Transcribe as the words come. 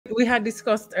we had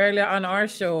discussed earlier on our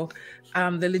show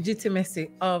the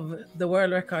legitimacy of the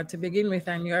world record to begin with,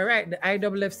 and you're right, the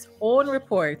IWF's own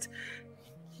report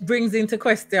brings into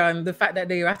question the fact that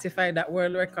they ratified that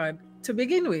world record to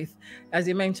begin with. As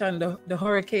you mentioned, the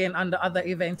hurricane and the other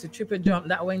events, the triple jump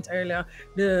that went earlier,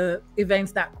 the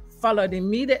events that followed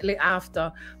immediately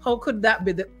after. How could that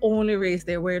be the only race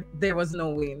where there was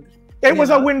no wind? It was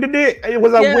a windy day. It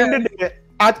was a windy day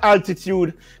at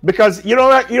altitude, because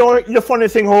the funny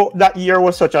thing, how that year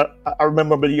was such a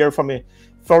memorable year for me,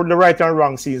 for the right and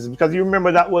wrong season, because you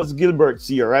remember that was Gilbert's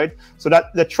year, right? So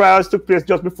that the trials took place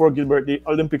just before Gilbert. The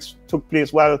Olympics took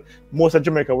place while most of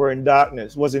Jamaica was in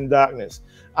darkness.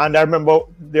 And I remember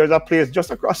there's a place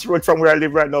just across the road from where I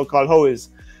live right now called Howes.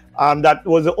 That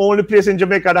was the only place in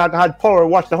Jamaica that had power.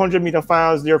 Watched the 100-meter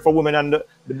finals there for women, and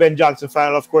the Ben Johnson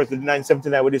final, of course, the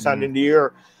 979 with his hand in the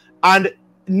air. And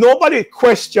nobody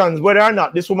questions whether or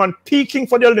not this woman peaking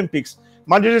for the Olympics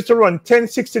manages to run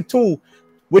 10:62,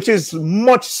 which is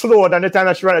much slower than the time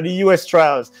that she ran at the US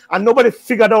trials. And nobody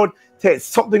figured out that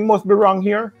something must be wrong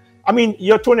here. I mean,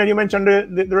 Tony, you mentioned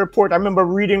the report. I remember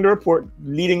reading the report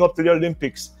leading up to the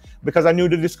Olympics because I knew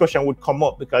the discussion would come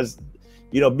up, because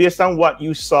based on what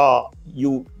you saw,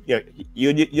 you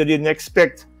didn't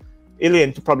expect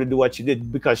Elaine to probably do what she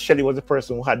did, because Shelley was the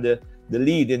person who had the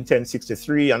lead in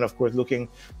 10:63, and of course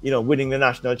winning the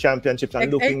national championships and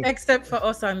looking. Except for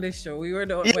us on this show, we were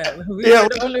the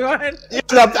the only one.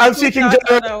 I'm speaking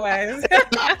generally.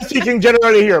 I'm speaking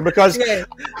generally here, because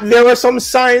there were some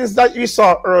signs that you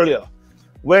saw earlier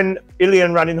when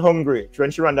Elaine ran in Hungary,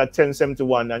 when she ran that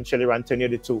 10:71 and Shelley ran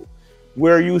 10:82.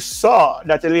 Where you saw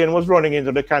that Elaine was running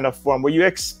into the kind of form where you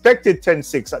expected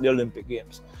 10:6 at the Olympic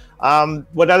Games.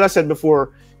 But as I said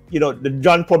before, the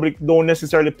John public don't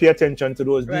necessarily pay attention to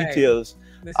those details.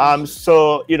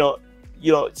 So in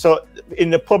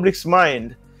the public's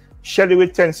mind, Shelley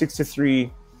with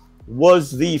 10:63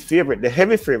 was the favorite, the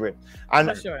heavy favorite.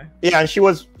 And for sure. And she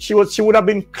would have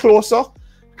been closer,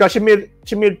 because she made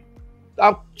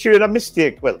a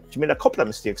mistake. Well, she made a couple of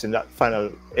mistakes in that final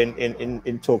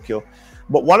in Tokyo,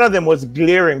 but one of them was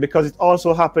glaring, because it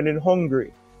also happened in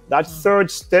Hungary. That third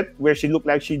step where she looked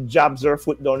like she jabs her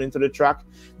foot down into the track,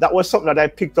 that was something that I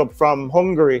picked up from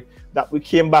Hungary, that we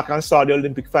came back and saw the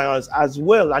Olympic finals as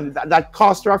well, and that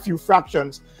cost her a few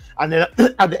fractions. And then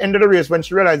at the end of the race, when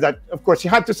she realized that, of course, she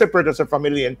had to separate herself from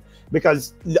Elaine,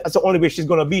 because that's the only way she's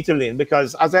going to beat Elaine.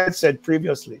 Because as I had said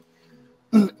previously,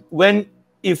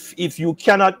 if you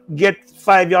cannot get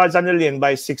 5 yards on the lane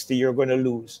by 60, you're going to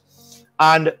lose.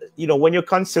 And when you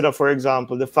consider, for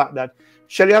example, the fact that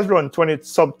Shelley has run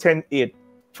sub 10:8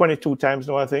 22 times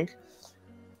now, I think,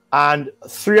 and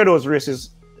 3 of those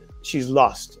races she's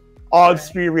lost. All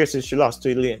 3 races she lost to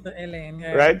Elaine.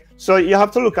 Right? So you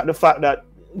have to look at the fact that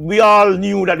we all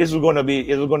knew that this was going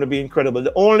to be incredible.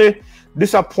 The only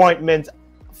disappointment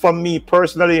for me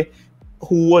personally,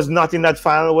 who was not in that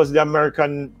final, was the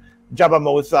American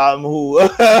Jabbermouth,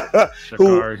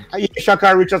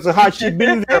 sha'carri, just had she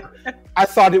been there, I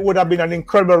thought it would have been an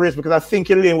incredible race, because I think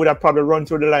Elaine would have probably run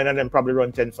through the line and then probably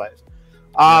run 10:5.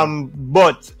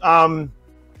 But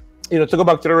to go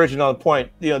back to the original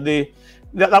point,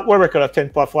 that world record of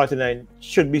 10:49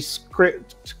 should be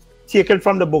taken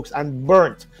from the books and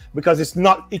burnt, because it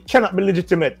cannot be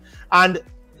legitimate. And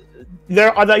there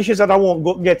are other issues that I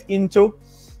won't get into,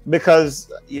 because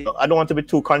I don't want to be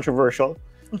too controversial.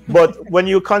 But when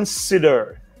you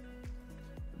consider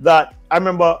that, I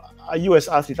remember a US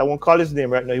athlete, I won't call his name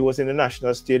right now, he was in the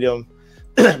National Stadium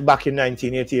back in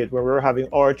 1988 when we were having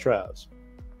our trials.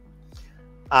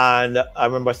 And I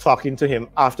remember talking to him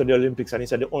after the Olympics, and he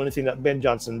said the only thing that Ben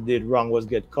Johnson did wrong was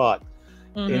get caught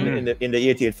in the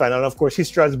 88 final. And of course,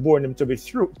 history has borne him to be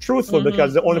truthful,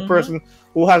 because the only person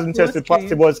who hasn't tested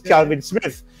positive was Calvin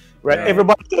Smith. Right?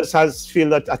 Everybody else has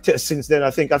failed that test since then.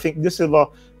 I think De Silva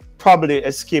probably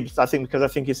escaped, because I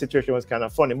think his situation was kind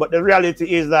of funny. But the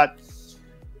reality is that,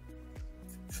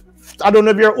 I don't know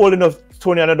if you're old enough,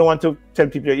 Tony, and I don't want to tell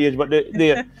people your age, but if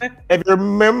you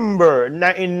remember, in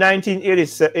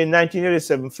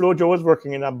 1987, Flo Jo was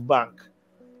working in a bank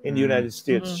in the United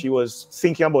States. She was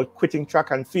thinking about quitting track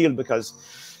and field, because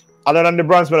other than the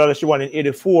bronze medal that she won in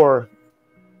 '84,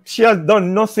 she has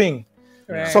done nothing.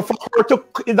 Right. So for her to,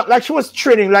 like, she was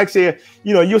training, like, say,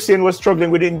 Usain was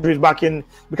struggling with injuries back in,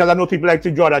 because I know people like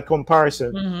to draw that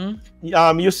comparison.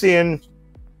 Usain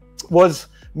was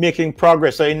making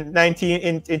progress. So in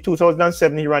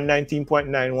 2007, he ran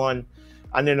 19.91.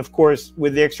 And then, of course,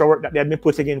 with the extra work that they had been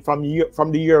putting in from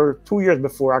the year 2 years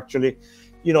before, actually,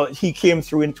 he came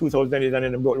through in 2008 and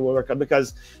then broke the world record,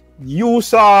 because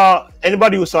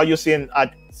anybody who saw Usain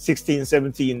at 16,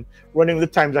 17, running the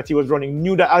times that he was running,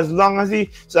 knew that as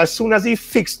soon as he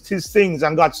fixed his things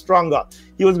and got stronger,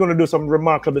 he was going to do some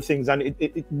remarkable things, and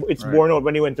it's borne out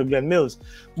when he went to Glen Mills.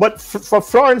 But for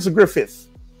Florence Griffith,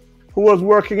 who was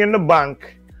working in the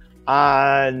bank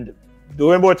and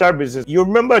doing about her business, you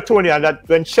remember, Tony, that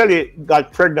when Shelly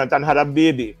got pregnant and had a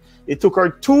baby, it took her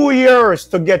 2 years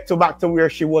to get back to where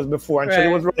she was before, and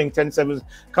Shelly was running 10.7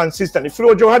 consistently.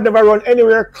 FLOJO had never run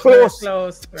anywhere close to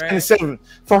 10.7.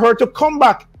 For her to come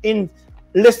back in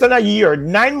less than a year,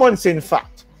 9 months in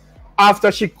fact,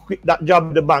 after she quit that job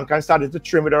at the bank and started to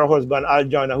train with her husband,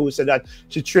 Aljana, who said that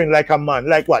she trained like a man.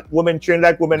 Like what? Women train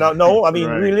like women now? No, I mean,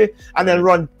 really? And then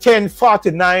run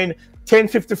 10.49,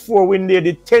 10.54 when they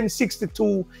did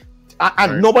 10.62.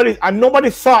 And nobody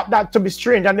thought that to be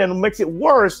strange. And then what makes it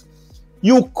worse,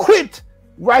 you quit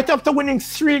right after winning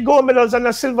 3 gold medals and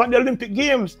a silver at the Olympic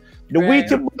Games. The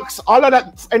Wheatie box, all of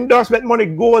that endorsement money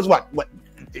goes what?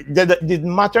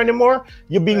 Didn't matter anymore.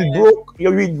 You're being broke.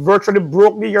 You virtually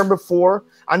broke the year before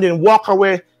and then walk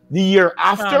away the year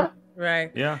after.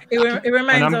 Yeah. It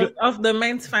reminds us of the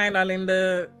men's final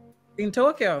in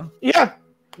Tokyo. Yeah.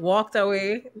 Walked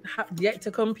away, yet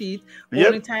to compete.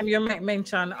 Only time you make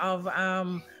mention of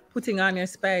putting on your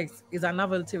specs is a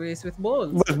novelty race with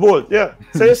Bolt. With Bolt, yeah.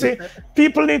 So you see,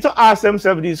 people need to ask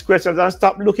themselves these questions and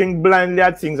stop looking blindly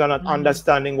at things and not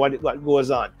understanding what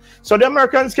goes on. So the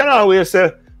Americans can always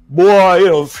say, boy, you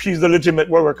know, she's the legitimate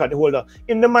world record holder.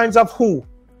 In the minds of who?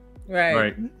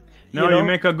 Right. No, you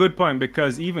make a good point,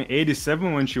 because even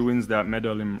 87 when she wins that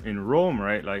medal in Rome,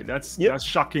 right? Like that's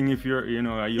shocking if you're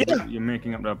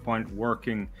making up that point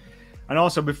working. And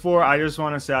also before, I just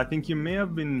want to say, I think you may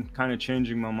have been kind of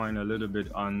changing my mind a little bit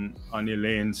on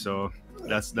Elaine, so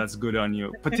that's good on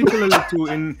you. Particularly too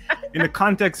in the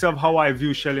context of how I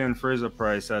view Shelly-Ann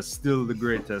Fraser-Pryce as still the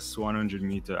greatest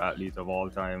 100-meter athlete of all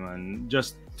time, and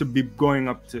just to be going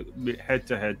up to head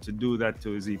to head to do that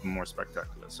too is even more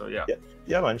spectacular. So yeah,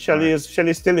 man. Shelly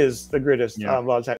still is the greatest of all time.